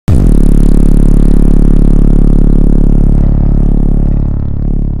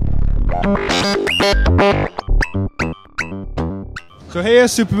So here,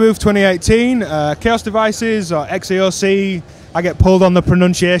 Superbooth 2018, XAOC Devices or XAOC. I get pulled on the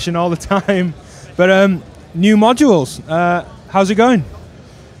pronunciation all the time. But new modules, how's it going?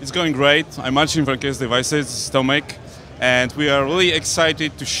 It's going great. I'm managing for XAOC Devices, Tomek, and we are really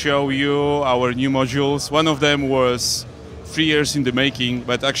excited to show you our new modules. One of them was 3 years in the making,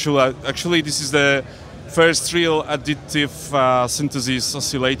 but actually this is the first real additive synthesis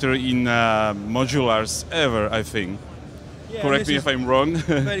oscillator in modulars ever, I think. Yeah, correct me if I'm wrong.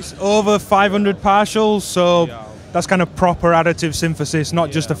 It's over 500 partials, so yeah, that's kind of proper additive synthesis,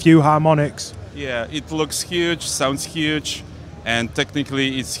 not just a few harmonics. Yeah, it looks huge, sounds huge, and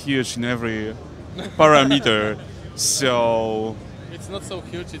technically it's huge in every parameter. So it's not so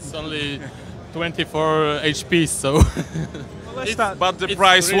huge, it's only 24 HP, so but the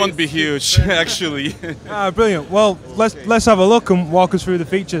price won't be huge actually. Brilliant. Well, let's have a look and walk us through the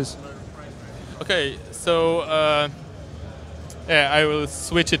features. Okay, so yeah, I will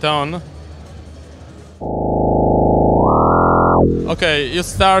switch it on. Okay, you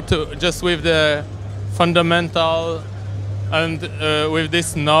start just with the fundamental, and with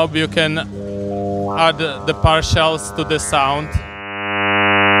this knob you can add the partials to the sound.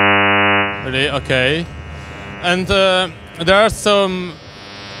 Really? Okay. And there are some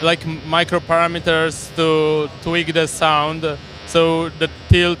like micro parameters to tweak the sound, so the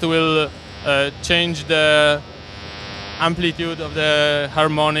tilt will change the amplitude of the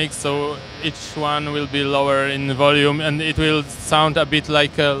harmonics, so each one will be lower in volume and it will sound a bit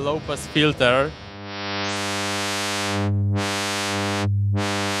like a low-pass filter.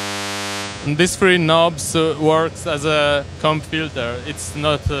 And these three knobs works as a comp filter. It's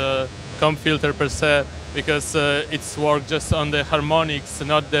not a comp filter per se, because it's work just on the harmonics,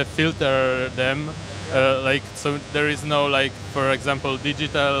 not the filter them. So there is no, like, for example,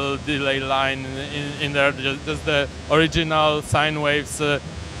 digital delay line in there. Just the original sine waves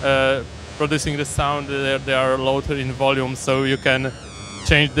producing the sound. They are loaded in volume, so you can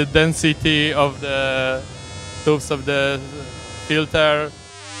change the density of the tubes of the filter,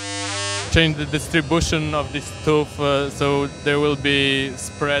 change the distribution of this tube, so they will be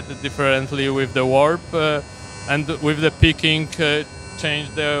spread differently with the warp, and with the picking, change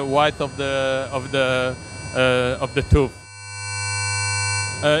the width of the tube.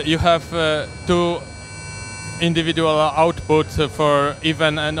 You have two individual outputs for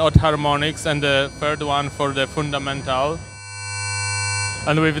even and odd harmonics, and the third one for the fundamental.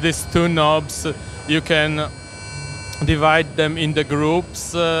 And with these two knobs, you can divide them in the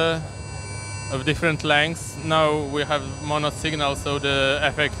groups of different lengths. Now we have mono signal, so the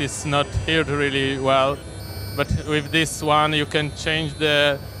effect is not heard really well. But with this one, you can change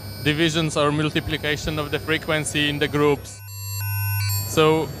the divisions or multiplication of the frequency in the groups.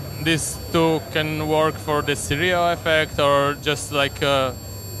 So these two can work for the stereo effect, or just like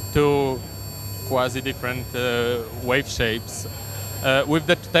two quasi-different wave shapes. With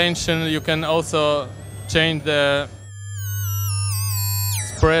the tension, you can also change the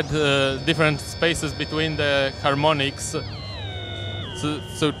spread different spaces between the harmonics,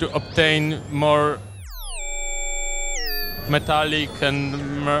 so to obtain more metallic and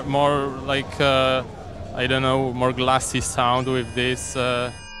more like I don't know, more glassy sound with this.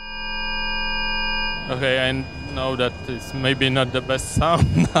 Okay, I know that it's maybe not the best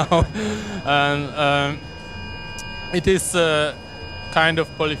sound now, and it is kind of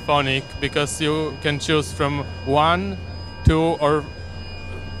polyphonic, because you can choose from 1, 2, or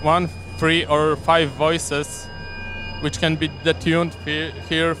 1, 3, or 5 voices, which can be detuned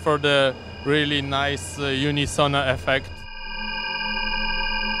here for the really nice unison effect.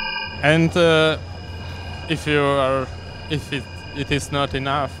 And if it is not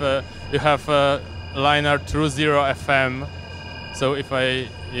enough, you have liner through 0 FM. So if I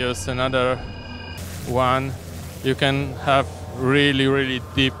use another one, you can have really, really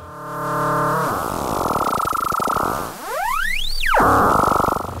deep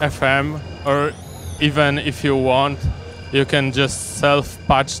FM, or even if you want, you can just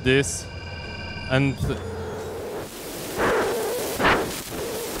self-patch this and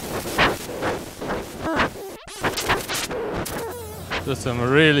do some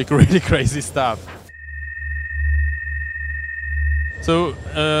really, really crazy stuff. So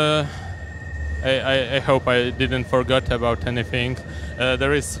I hope I didn't forget about anything.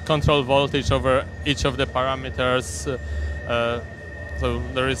 There is control voltage over each of the parameters, so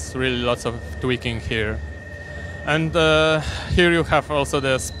there is really lots of tweaking here. And here you have also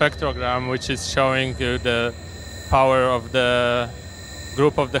the spectrogram, which is showing you the power of the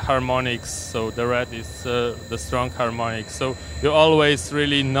group of the harmonics. So the red is the strong harmonic. So you always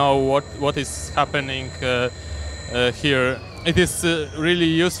really know what is happening here. It is really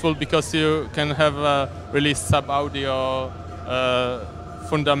useful because you can have a really sub-audio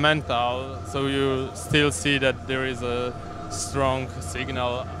fundamental, so you still see that there is a strong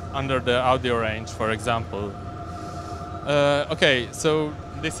signal under the audio range, for example. Okay, so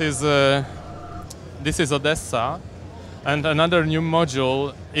this is Odessa, and another new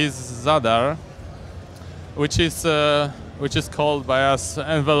module is Zadar, which is called by us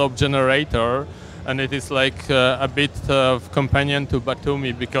envelope generator, and it is like a bit of companion to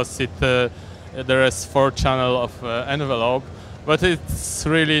Batumi because there is 4 channel of envelope. But it's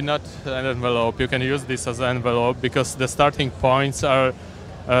really not an envelope. You can use this as an envelope because the starting points are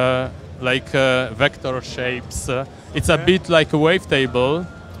like vector shapes. It's a bit like a wavetable,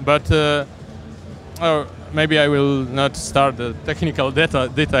 but or maybe I will not start the technical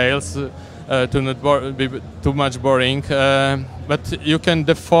details to not be too much boring. But you can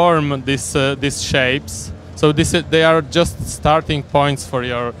deform these shapes. So they are just starting points for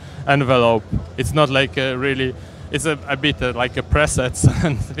your envelope. It's not like really. It's a bit like a presets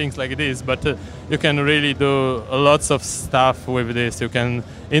and things like this, but you can really do lots of stuff with this. You can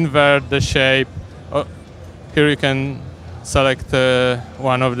invert the shape. Here you can select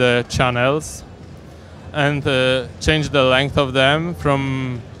one of the channels and change the length of them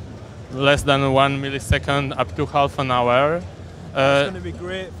from less than 1 millisecond up to half an hour. It's going to be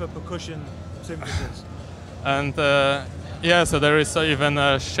great for percussion synthesis. And yeah, so there is even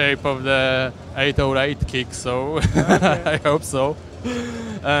a shape of the 808 kick, so I hope so.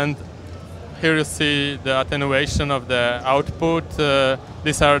 And here you see the attenuation of the output.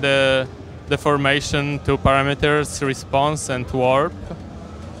 These are the deformation to parameters, response and warp.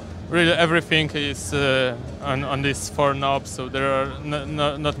 Really everything is on these 4 knobs, so there are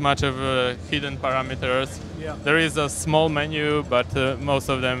not much of hidden parameters. Yeah. There is a small menu, but most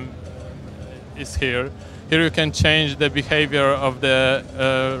of them is here. Here you can change the behavior of the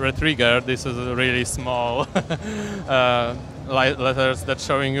retrigger. This is a really small letters that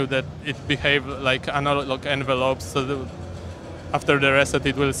showing you that it behaves like analog envelopes. So after the reset,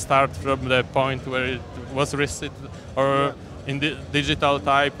 it will start from the point where it was reset, or in the digital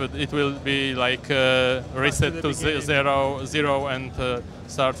type, it will be like reset to zero and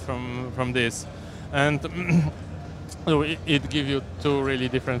start from this. And it gives you 2 really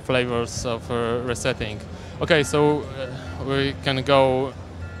different flavors of resetting. Okay, so we can go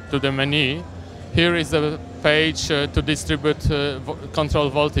to the menu. Here is a page to distribute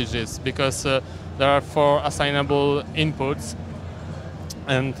control voltages, because there are 4 assignable inputs,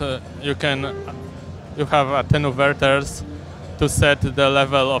 and you have attenuators to set the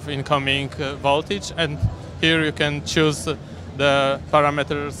level of incoming voltage, and here you can choose the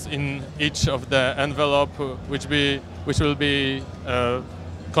parameters in each of the envelope, which will be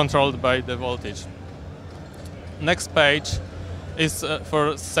controlled by the voltage. Next page is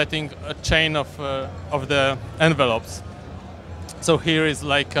for setting a chain of the envelopes. So here is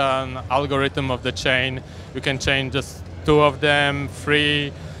like an algorithm of the chain. You can change just 2 of them,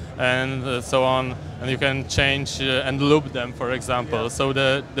 3, and so on. And you can change and loop them, for example. Yeah. So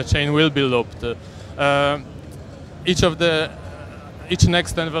the chain will be looped. Each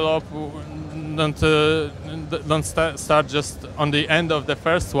next envelope don't start just on the end of the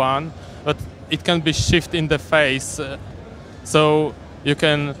first one, but it can be shift in the phase. So you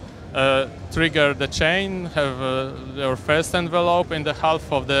can trigger the chain, have your first envelope in the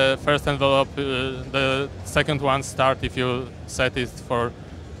half of the first envelope, the second one start if you set it for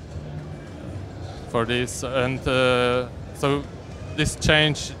this. And so this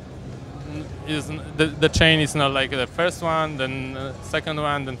change is the chain is not like the first one, then second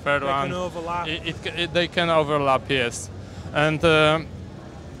one, then third one. They can overlap. They can overlap, yes. And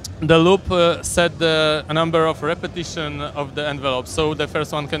the loop set a number of repetition of the envelope. So the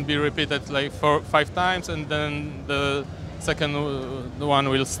first one can be repeated like 5 times, and then the second one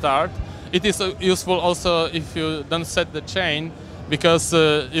will start. It is useful also if you don't set the chain, because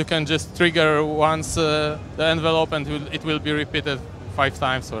you can just trigger once the envelope and it will be repeated 5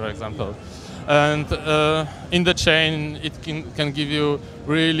 times, for example. And in the chain, it can give you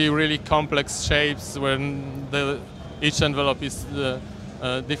really complex shapes when each envelope is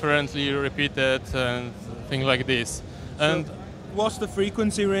differently repeated and things like this. And so what's the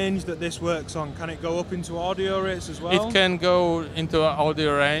frequency range that this works on? Can it go up into audio rates as well? It can go into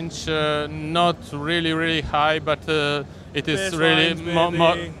audio range, not really high, but it is really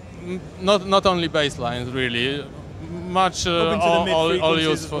not only bass lines, really. Much all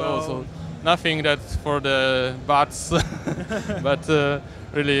useful well. Also. Nothing that's for the butts. but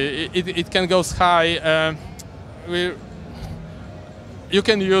really it can go high. You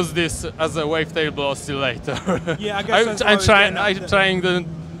can use this as a wavetable oscillator. Yeah, I guess I'm trying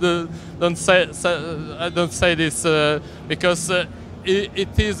don't say this because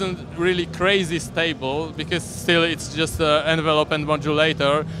it isn't really crazy stable, because still it's just an envelope and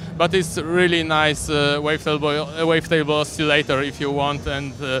modulator, but it's really nice wavetable oscillator if you want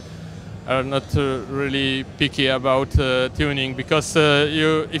and are not really picky about tuning, because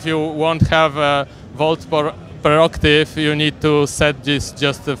if you won't have a volt per octave, you need to set this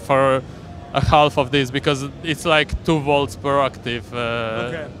just for a half of this, because it's like 2 volts per octave.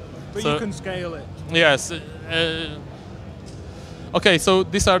 Okay, but so you can scale it. Yes. Okay, so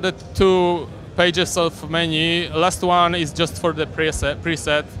these are the 2 pages of menu. Last one is just for the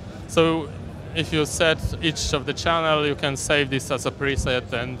preset. So if you set each of the channel, you can save this as a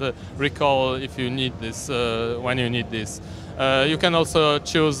preset and recall if you need this when you need this. You can also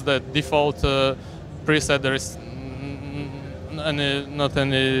choose the default preset. There is not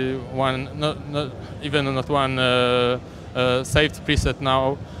even one saved preset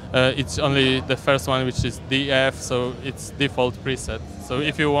now. It's only the first one, which is DF, so it's default preset. So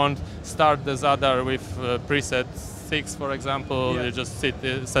if you want start the Zadar with preset 6, for example, you just set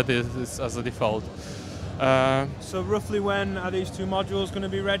it as a default. So roughly when are these 2 modules going to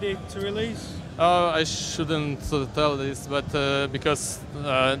be ready to release? I shouldn't tell this, but because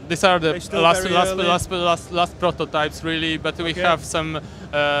these are the last prototypes, really. But we have some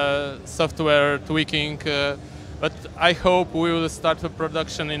software tweaking. But I hope we will start the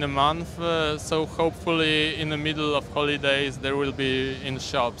production in a month. So hopefully in the middle of holidays there will be in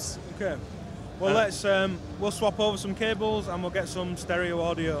shops. Okay. Well, we'll swap over some cables and we'll get some stereo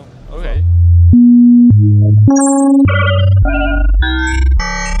audio. Okay.